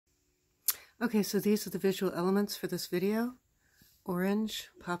Okay, so these are the visual elements for this video. Orange,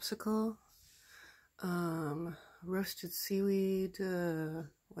 popsicle, roasted seaweed,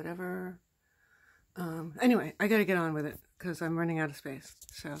 whatever. Anyway, I gotta get on with it because I'm running out of space.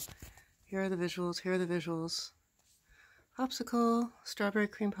 So here are the visuals, here are the visuals. Popsicle, strawberry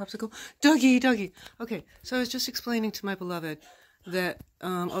cream popsicle. Dougie! Okay, so I was just explaining to my beloved that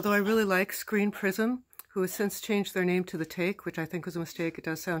although I really like Screen Prism, who has since changed their name to The Take, which I think was a mistake. It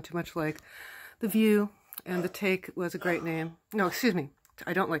does sound too much like The View, and The Take was a great name. No, excuse me,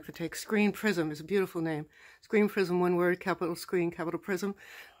 I don't like The Take. Screen Prism is a beautiful name. Screen Prism, one word, capital Screen, capital Prism,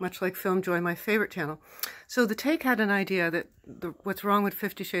 much like Film Joy, my favorite channel. So The Take had an idea that what's wrong with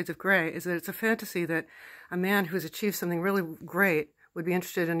 50 Shades of Grey is that it's a fantasy that a man who's achieved something really great would be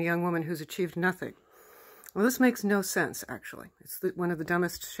interested in a young woman who's achieved nothing. Well, this makes no sense, actually. It's one of the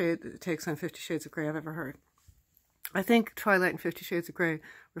dumbest takes on 50 Shades of Grey I've ever heard. I think Twilight and 50 Shades of Grey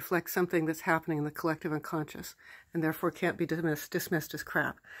reflect something that's happening in the collective unconscious, and therefore can't be dismissed as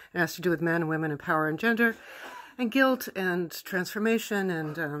crap. It has to do with men and women and power and gender, and guilt and transformation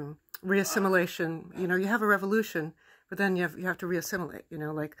and reassimilation. You know, you have a revolution, but then you have to reassimilate. You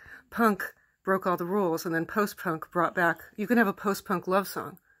know, like punk broke all the rules, and then post-punk brought back. You can have a post-punk love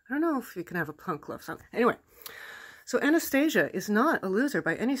song. I don't know if you can have a punk love song. Anyway, so Anastasia is not a loser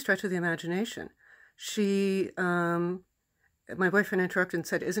by any stretch of the imagination. She, my boyfriend interrupted and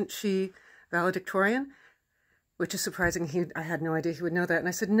said, isn't she valedictorian? Which is surprising. I had no idea he would know that. And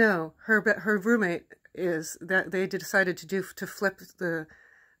I said, no, her roommate is. That they decided to flip the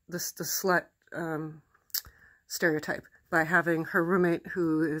slut stereotype by having her roommate,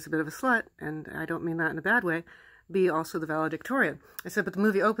 who is a bit of a slut, and I don't mean that in a bad way, be also the valedictorian. I said, but the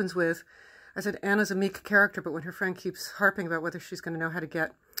movie opens with, I said, Anna's a meek character, but when her friend keeps harping about whether she's going to know how to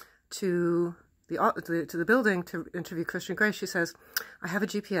get to the building to interview Christian Grey, she says, I have a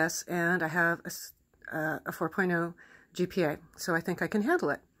GPS and I have a 4.0 GPA, so I think I can handle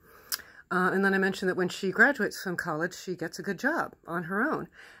it. And then I mentioned that when she graduates from college, she gets a good job on her own.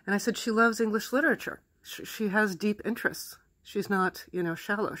 And I said she loves English literature. She has deep interests. She's not, you know,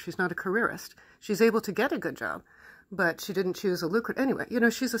 shallow. She's not a careerist. She's able to get a good job, but she didn't choose a lucrative. Anyway, you know,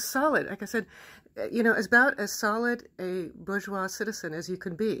 she's a solid, like I said, you know, about as solid a bourgeois citizen as you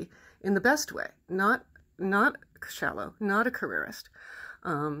can be in the best way. Not shallow, not a careerist.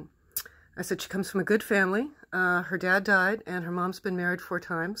 I said she comes from a good family. Her dad died, and her mom's been married 4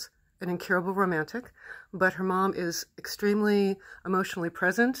 times. An incurable romantic, but her mom is extremely emotionally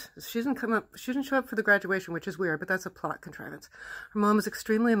present. She didn't show up for the graduation, which is weird, but that's a plot contrivance. Her mom is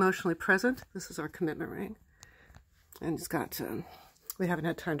extremely emotionally present. This is our commitment ring. And it's got, we haven't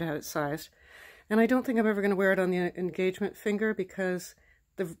had time to have it sized. And I don't think I'm ever going to wear it on the engagement finger because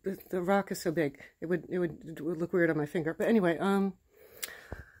the rock is so big. It would look weird on my finger. But anyway,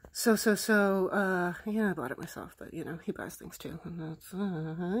 yeah, I bought it myself, but, you know, he buys things too. And that's,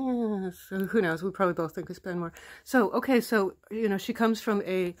 so who knows? We probably both think we spend more. So, okay, so, you know, she comes from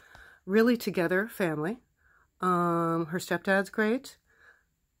a really together family. Her stepdad's great.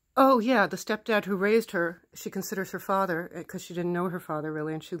 Oh, yeah, the stepdad who raised her, she considers her father because she didn't know her father,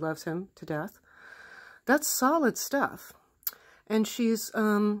 really, and she loves him to death. That's solid stuff. And she's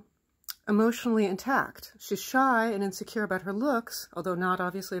emotionally intact. She's shy and insecure about her looks, although not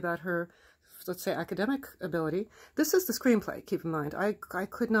obviously about her, let's say, academic ability. This is the screenplay, keep in mind. I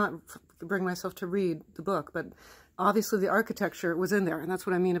could not bring myself to read the book, but obviously the architecture was in there, and that's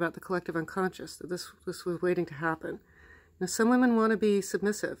what I mean about the collective unconscious, that this was waiting to happen. Now, some women want to be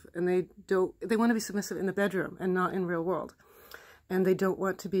submissive, and they want to be submissive in the bedroom and not in real world. And they don't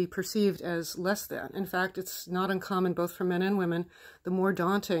want to be perceived as less than. In fact, it's not uncommon, both for men and women, the more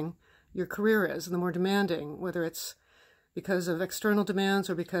daunting your career is, and the more demanding, whether it's because of external demands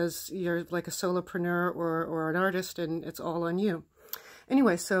or because you're like a solopreneur or an artist and it's all on you.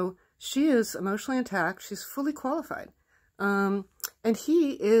 Anyway, so she is emotionally intact. She's fully qualified. And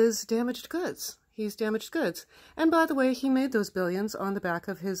he is damaged goods. He's damaged goods. And by the way, he made those billions on the back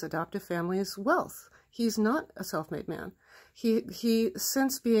of his adoptive family's wealth. He's not a self-made man. He,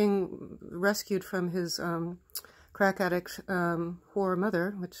 since being rescued from his crack addict whore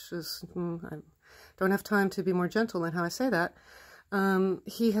mother, which is, I don't have time to be more gentle in how I say that,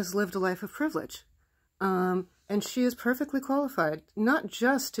 he has lived a life of privilege. And she is perfectly qualified, not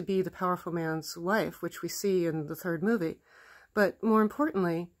just to be the powerful man's wife, which we see in the 3rd movie, but more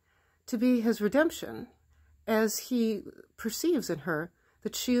importantly, to be his redemption, as he perceives in her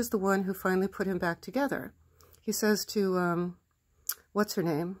that she is the one who finally put him back together. He says to, what's her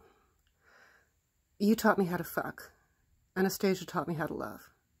name? You taught me how to fuck. Anastasia taught me how to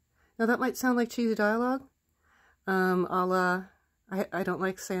love. Now that might sound like cheesy dialogue, a la, I don't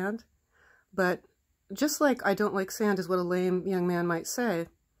like sand, But just like I don't like sand is what a lame young man might say,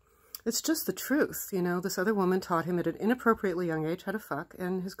 it's just the truth, you know. This other woman taught him at an inappropriately young age how to fuck,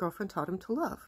 and his girlfriend taught him to love.